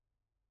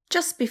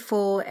Just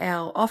before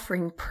our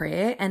offering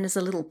prayer and as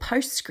a little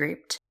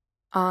postscript,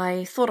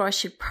 I thought I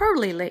should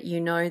probably let you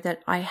know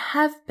that I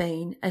have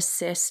been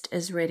assessed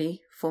as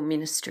ready for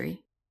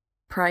ministry.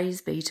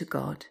 Praise be to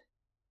God.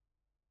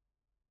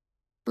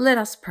 Let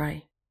us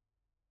pray.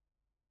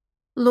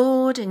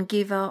 Lord and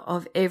giver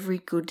of every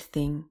good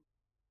thing,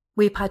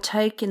 we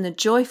partake in the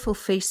joyful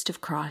feast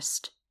of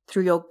Christ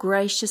through your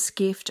gracious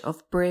gift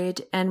of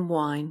bread and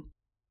wine.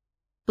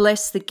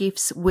 Bless the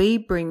gifts we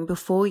bring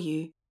before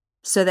you,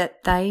 so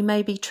that they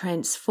may be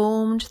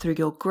transformed through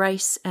your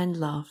grace and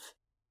love.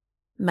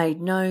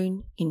 Made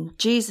known in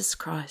Jesus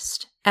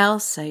Christ, our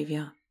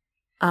Saviour.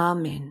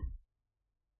 Amen.